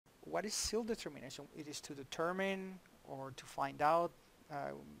what is SIL determination? It is to determine or to find out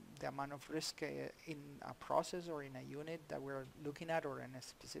the amount of risk in a process or in a unit that we're looking at, or in a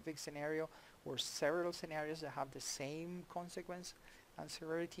specific scenario or several scenarios that have the same consequence and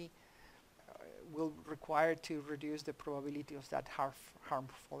severity, will require to reduce the probability of that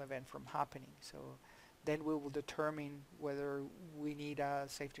harmful event from happening. So then we will determine whether we need a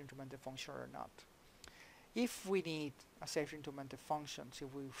safety implemented function or not. If we need a safety implemented function, so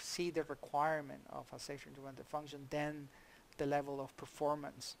if we see the requirement of a safety implemented function, then the level of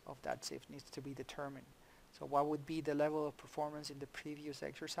performance of that safe needs to be determined. So what would be the level of performance in the previous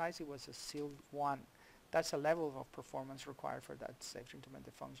exercise? It was a SIL 1. That's a level of performance required for that safety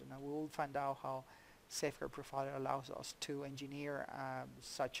implemented function. And we will find out how SafeGuard Profiler allows us to engineer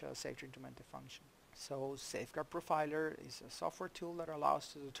such a safety implemented function. So SafeGuard Profiler is a software tool that allows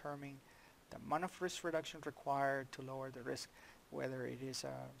to determine the amount of risk reduction required to lower the risk, whether it is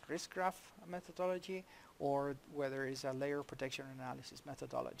a risk graph methodology or whether it is a layer protection analysis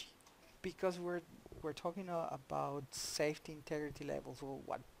methodology. Because we're talking about safety integrity levels, well,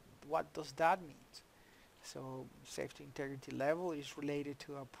 what does that mean? So safety integrity level is related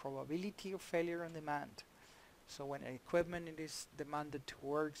to a probability of failure on demand. So when equipment is demanded to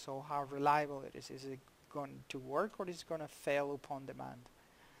work, so how reliable it is it going to work or is it going to fail upon demand?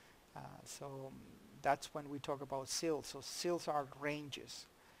 So that's when we talk about SILs. So SILs are ranges.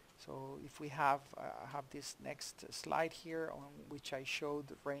 So if we have this next slide here on which I showed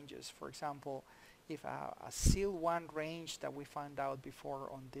the ranges. For example, if a SIL 1 range that we found out before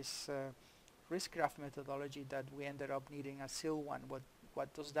on this risk graph methodology, that we ended up needing a SIL 1,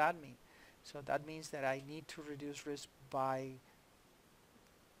 what does that mean? So that means that I need to reduce risk by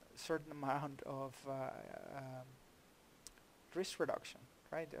a certain amount of risk reduction,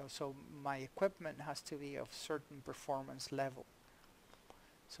 right? So my equipment has to be of certain performance level.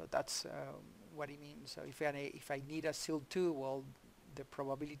 So that's what it means. So if I need a SIL 2, well, the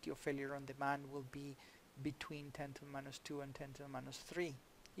probability of failure on demand will be between 10 to the minus 2 and 10 to the minus 3,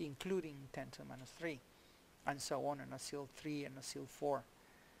 including 10 to the minus 3, and so on, and a SIL 3 and a SIL 4.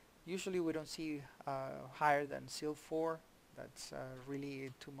 Usually we don't see higher than SIL 4. That's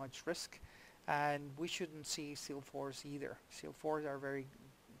really too much risk, and we shouldn't see SIL 4s either. SIL 4s are very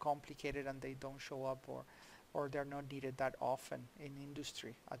complicated and they don't show up, or they're not needed that often in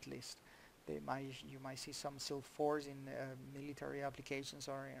industry, at least. You might see some SIL 4s in military applications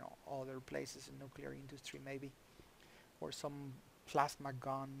or other places in nuclear industry maybe, or some plasma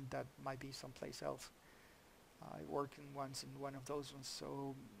gun that might be someplace else. I worked once in one of those ones,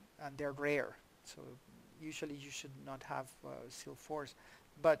 so, and they're rare. So usually you should not have SIL 4s.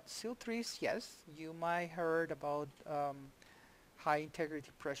 But SIL 3s, yes, you might heard about high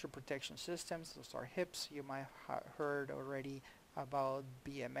integrity pressure protection systems. Those are HIPs. You might have heard already about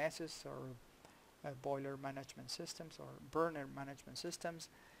BMSs, or boiler management systems, or burner management systems.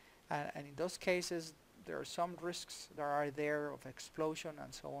 And in those cases, there are some risks that are there of explosion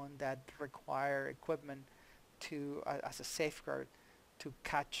and so on that require equipment to, as a safeguard, to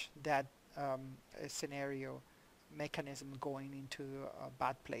catch that scenario mechanism going into a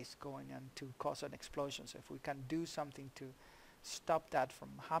bad place, going and to cause an explosion. So if we can do something to stop that from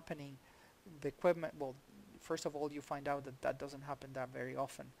happening, the equipment, well, first of all, you find out that that doesn't happen that very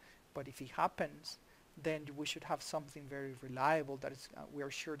often. But if it happens, then we should have something very reliable that is, we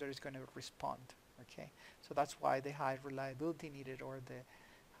are sure that it's going to respond. Okay, so that's why the high reliability needed, or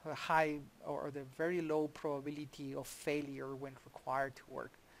the high or the very low probability of failure when required to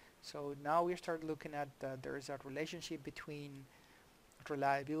work. So now we start looking at there is a relationship between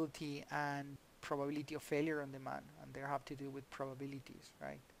reliability and probability of failure on demand, and they have to do with probabilities,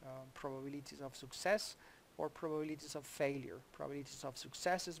 right? Probabilities of success or probabilities of failure. Probabilities of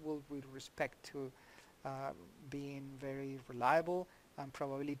successes will with respect to being very reliable, and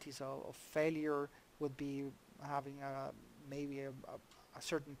probabilities of failure would be having maybe a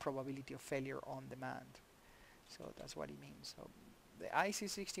certain probability of failure on demand. So that's what it means. So the IC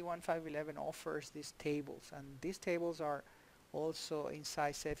 61511 offers these tables, and these tables are also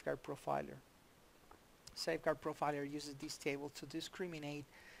inside SafeGuard Profiler. SafeGuard Profiler uses these tables to discriminate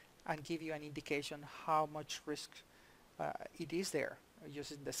and give you an indication how much risk it is there,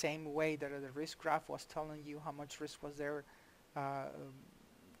 using the same way that the risk graph was telling you how much risk was there.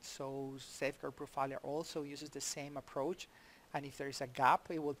 So SafeGuard Profiler also uses the same approach, and if there is a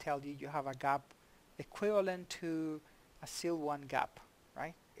gap, it will tell you have a gap equivalent to a SIL 1 gap,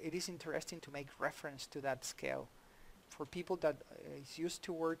 right? It is interesting to make reference to that scale. For people that is used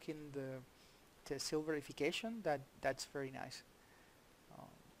to work in the SIL verification, that's very nice.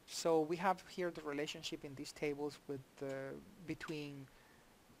 So we have here the relationship in these tables with between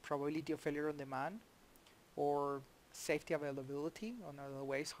probability of failure on demand, or safety availability, on other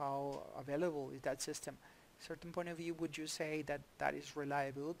ways, how available is that system. Certain point of view, would you say that that is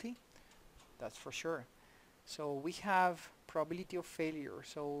reliability? That's for sure. So we have probability of failure.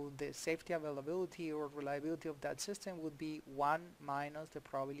 So the safety availability or reliability of that system would be 1 minus the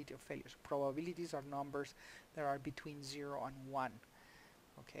probability of failure. So probabilities are numbers that are between 0 and 1.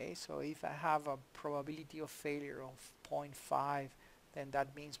 Okay, so if I have a probability of failure of 0.5, then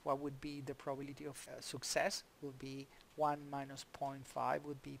that means what would be the probability of success would be 1 minus 0.5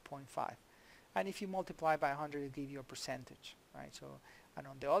 would be 0.5. And if you multiply by 100, it gives you a percentage, right? So, and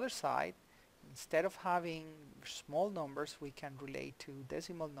on the other side, instead of having small numbers, we can relate to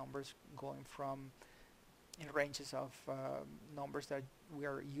decimal numbers going from in ranges of numbers that we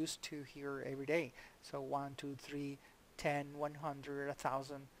are used to here every day. So 1, 2, 3, 10, 100,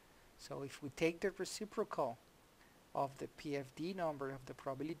 1,000. So if we take the reciprocal of the PFD number, of the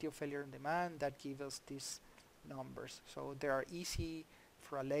probability of failure on demand, that gives us these numbers. So they are easy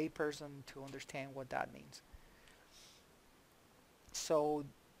for a lay person to understand what that means. So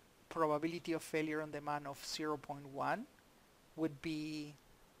probability of failure on demand of 0.1 would be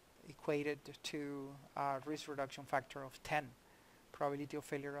equated to a risk reduction factor of 10. Probability of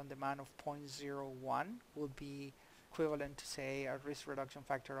failure on demand of 0.01 would be equivalent to, say, a risk reduction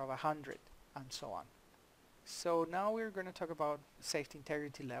factor of 100, and so on. So now we're going to talk about safety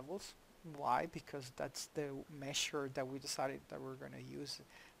integrity levels. Why? Because that's the measure that we decided that we're going to use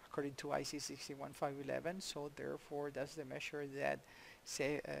according to IC 61511. So therefore, that's the measure that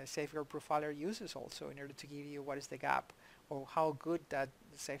SafeGuard Profiler uses also in order to give you what is the gap, or how good that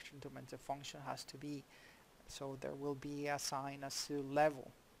safety implemented function has to be. So there will be assigned a SIL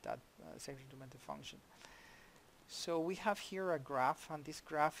level, that safety implemented function. So we have here a graph, and this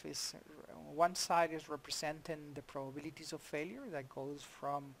graph is one side is representing the probabilities of failure that goes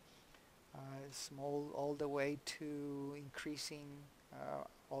from small all the way to increasing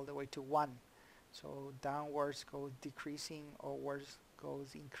all the way to 1. So downwards goes decreasing, upwards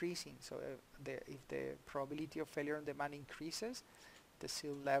goes increasing. So if the probability of failure on demand increases, the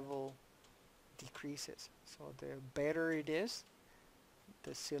SIL level decreases. So the better it is,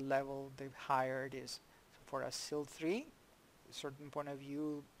 the SIL level, the higher it is. So for a SIL 3, a certain point of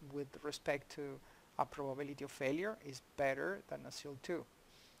view with respect to a probability of failure is better than a SIL 2.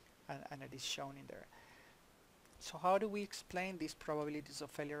 And it is shown in there. So how do we explain these probabilities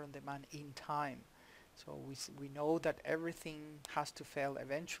of failure on demand in time? So we know that everything has to fail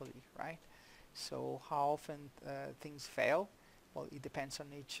eventually, right? So how often things fail? Well, it depends on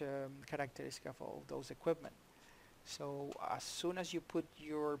each characteristic of all those equipment. So as soon as you put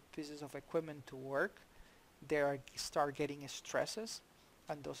your pieces of equipment to work, they start getting stresses,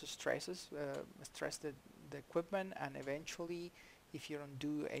 and those stresses stress the equipment, and eventually, if you don't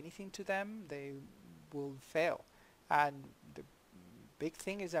do anything to them, they will fail. And the big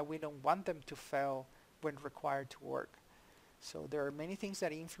thing is that we don't want them to fail when required to work. So there are many things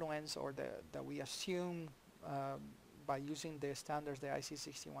that influence, or that we assume by using the standards, the IC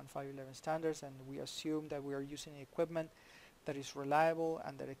 61511 standards, and we assume that we are using equipment that is reliable,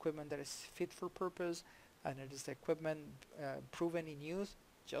 and that equipment that is fit for purpose, and it is the equipment proven in use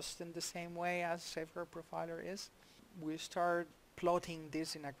just in the same way as SafeGuard Profiler is. We start plotting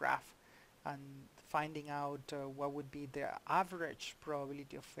this in a graph and finding out what would be the average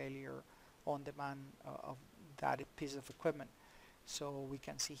probability of failure on demand of that piece of equipment. So we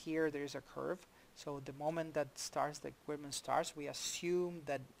can see here there is a curve. So the moment that the equipment starts, we assume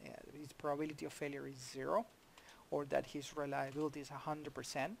that its probability of failure is 0, or that his reliability is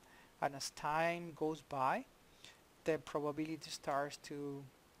 100%. And as time goes by, the probability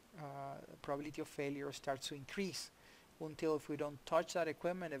of failure starts to increase, until if we don't touch that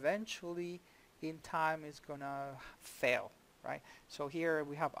equipment, eventually in time it's gonna fail, right? So here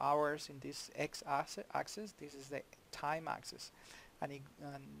we have hours in this x-axis. This is the time axis, and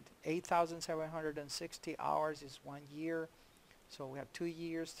 8,760 hours is 1 year. So we have 2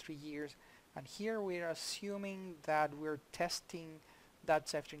 years, 3 years, and here we are assuming that we're testing that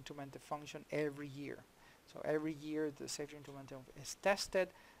safety implemented function every year. So every year the safety implemented is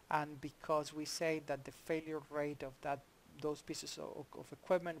tested, and because we say that the failure rate of those pieces of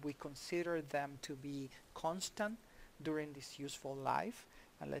equipment, we consider them to be constant during this useful life.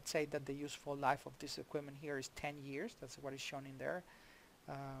 And let's say that the useful life of this equipment here is 10 years. That's what is shown in there.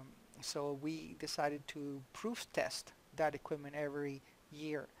 So we decided to proof test that equipment every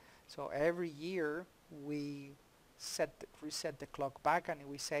year. So every year we reset the clock back, and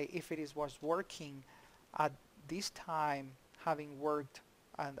we say if it was working at this time, having worked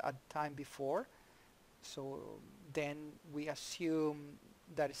at time before, so then we assume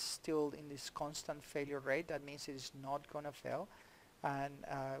that is still in this constant failure rate, that means it is not gonna fail. And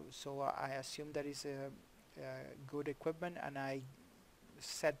so I assume that is a good equipment, and I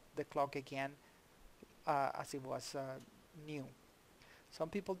set the clock again as it was new. Some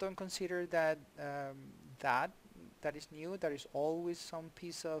people don't consider that that is new. There is always some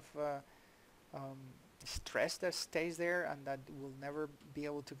piece of um, stress that stays there, and that will never be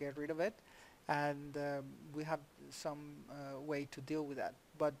able to get rid of it. And we have some way to deal with that.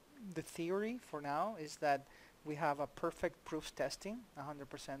 But the theory for now is that we have a perfect proof testing,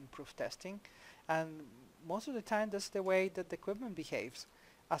 100% proof testing, and most of the time that's the way that the equipment behaves.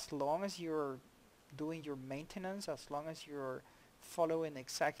 As long as you're doing your maintenance, as long as you're following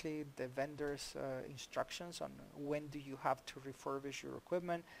exactly the vendor's instructions on when do you have to refurbish your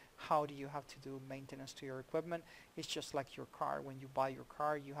equipment, how do you have to do maintenance to your equipment. It's just like your car. When you buy your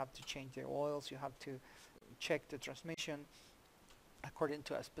car, you have to change the oils, you have to check the transmission according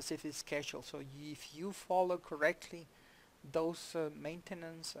to a specific schedule. So if you follow correctly those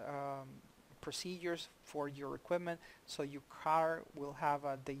maintenance procedures for your equipment, so your car will have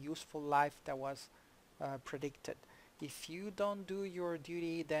the useful life that was predicted. If you don't do your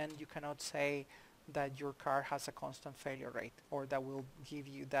duty, then you cannot say that your car has a constant failure rate, or that will give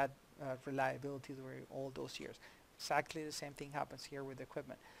you that reliability during all those years. Exactly the same thing happens here with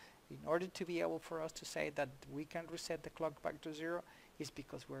equipment. In order to be able for us to say that we can reset the clock back to zero, is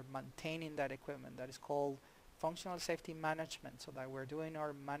because we're maintaining that equipment. That is called functional safety management, so that we're doing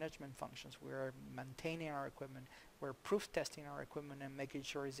our management functions. We're maintaining our equipment, we're proof testing our equipment and making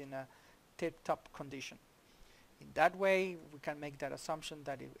sure it's in a tip-top condition. In that way, we can make that assumption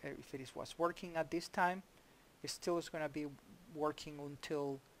that if it was working at this time, it still is going to be working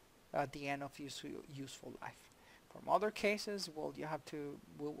until the end of useful life. From other cases, well, you have to.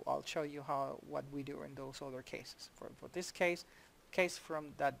 I'll show you what we do in those other cases. For this case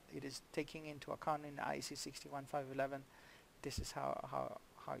from that it is taking into account in IEC 61511, this is how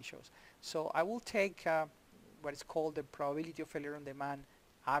it shows. So I will take what is called the probability of failure on demand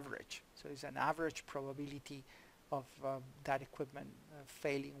average. So it's an average probability of that equipment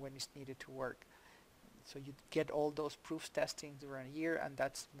failing when it's needed to work. So you get all those proofs testing during a year, and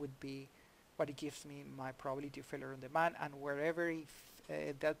that would be what it gives me my probability of failure on demand. And wherever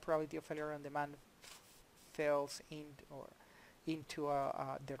that probability of failure on demand fails into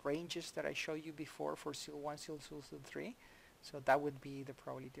the ranges that I showed you before for SIL 1, SIL 2, SIL 3, so that would be the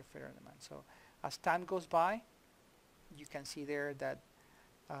probability of failure on demand. So as time goes by, you can see there that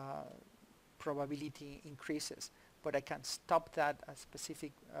probability increases, but I can stop that at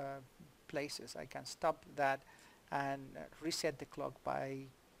specific places. I can stop that and reset the clock by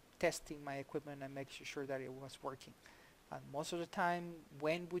testing my equipment and making sure that it was working. And most of the time,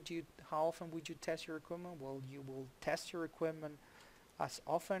 how often would you test your equipment? Well, you will test your equipment as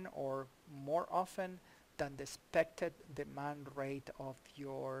often or more often than the expected demand rate of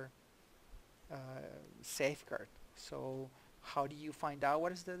your SafeGuard. So how do you find out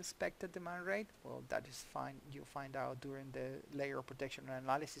what is the expected demand rate? Well, that is you find out during the layer protection and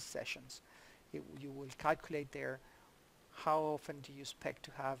analysis sessions. You will calculate there how often do you expect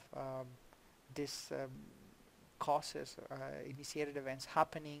to have this causes, initiated events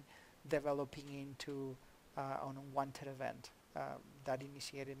happening, developing into an unwanted event, that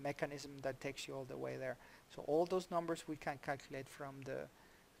initiated mechanism that takes you all the way there. So all those numbers we can calculate from the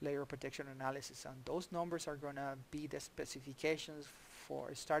layer protection analysis, and those numbers are going to be the specifications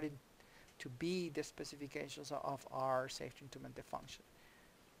for starting to be the specifications of our safety implemented function.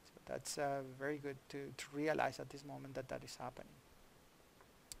 So that's very good to realize at this moment that is happening.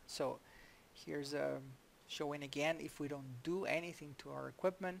 So here's showing again if we don't do anything to our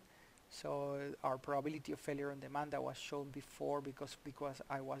equipment. So our probability of failure on demand that was shown before, because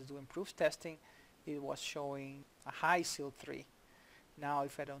I was doing proof testing, it was showing a high SIL 3. Now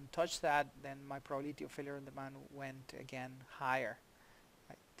if I don't touch that, then my probability of failure on demand went again higher.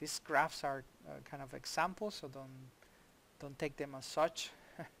 Right. These graphs are kind of examples, so don't take them as such.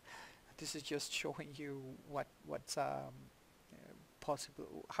 This is just showing you what's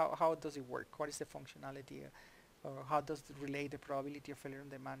possible. How does it work? What is the functionality, or how does it relate the probability of failure on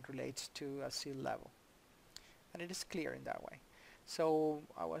demand relates to a SIL level? And it is clear in that way. So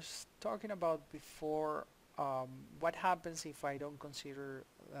I was talking about before what happens if I don't consider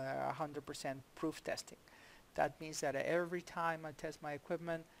 100% proof testing. That means that every time I test my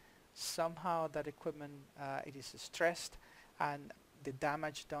equipment, somehow that equipment it is stressed, and the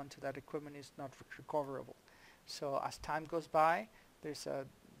damage done to that equipment is not recoverable. So as time goes by, there's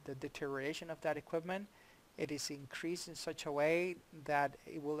the deterioration of that equipment. It is increased in such a way that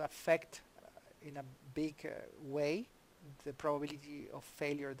it will affect in a big way the probability of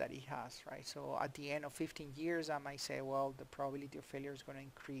failure that he has, right? So at the end of 15 years, I might say, well, the probability of failure is going to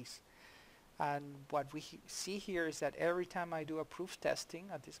increase. And what we see here is that every time I do a proof testing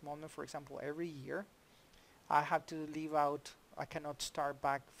at this moment, for example, every year, I have to leave out, I cannot start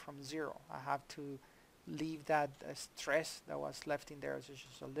back from zero. I have to leave that stress that was left in there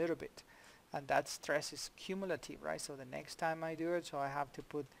just a little bit. And that stress is cumulative, right? So the next time I do it, so I have to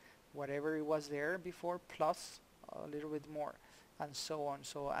put whatever it was there before plus a little bit more, and so on.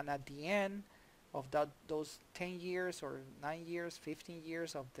 So, and at the end of those 10 years or 9 years, 15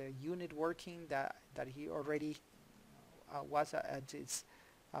 years of the unit working that he already was at its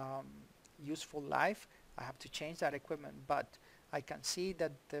um, useful life, I have to change that equipment. But I can see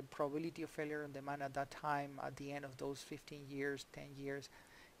that the probability of failure on demand at that time, at the end of those 15 years, 10 years,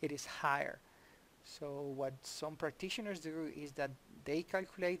 it is higher. So what some practitioners do is that they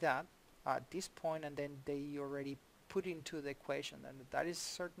calculate that at this point, and then they already put into the equation, and that is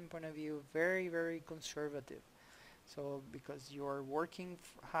certain point of view very, very conservative. So because you're working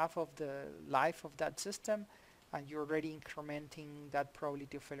half of the life of that system, and you're already incrementing that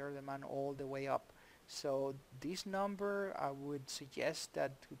probability of failure demand all the way up. So this number, I would suggest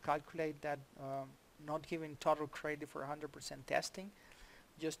that to calculate that, not giving total credit for 100% testing,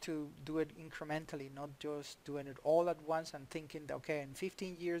 just to do it incrementally, not just doing it all at once and thinking that, okay, in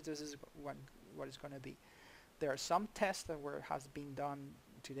 15 years this is what it's going to be. There are some tests that has been done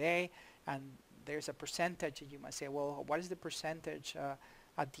today, and there's a percentage, and you might say, well, what is the percentage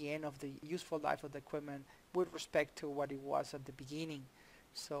at the end of the useful life of the equipment with respect to what it was at the beginning?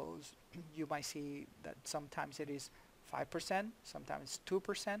 So you might see that sometimes it is 5%, sometimes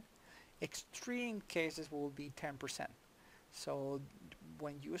 2%. Extreme cases will be 10%. So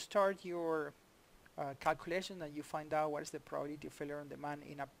when you start your calculation and you find out what is the probability of failure on demand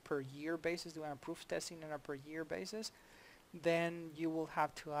in a per year basis, doing a proof testing on a per year basis, then you will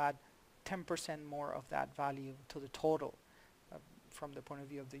have to add 10% more of that value to the total from the point of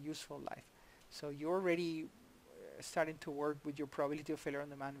view of the useful life. So you're already starting to work with your probability of failure on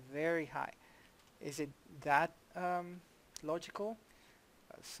demand very high. Is it that logical?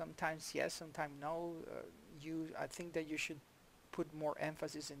 Sometimes yes, sometimes no. I think that you should put more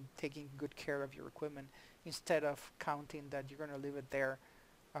emphasis in taking good care of your equipment instead of counting that you're going to leave it there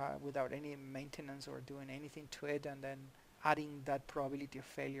without any maintenance or doing anything to it, and then adding that probability of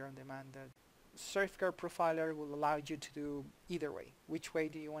failure on demand. The SafeGuard profiler will allow you to do either way. Which way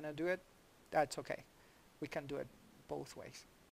do you want to do it? That's okay. We can do it both ways.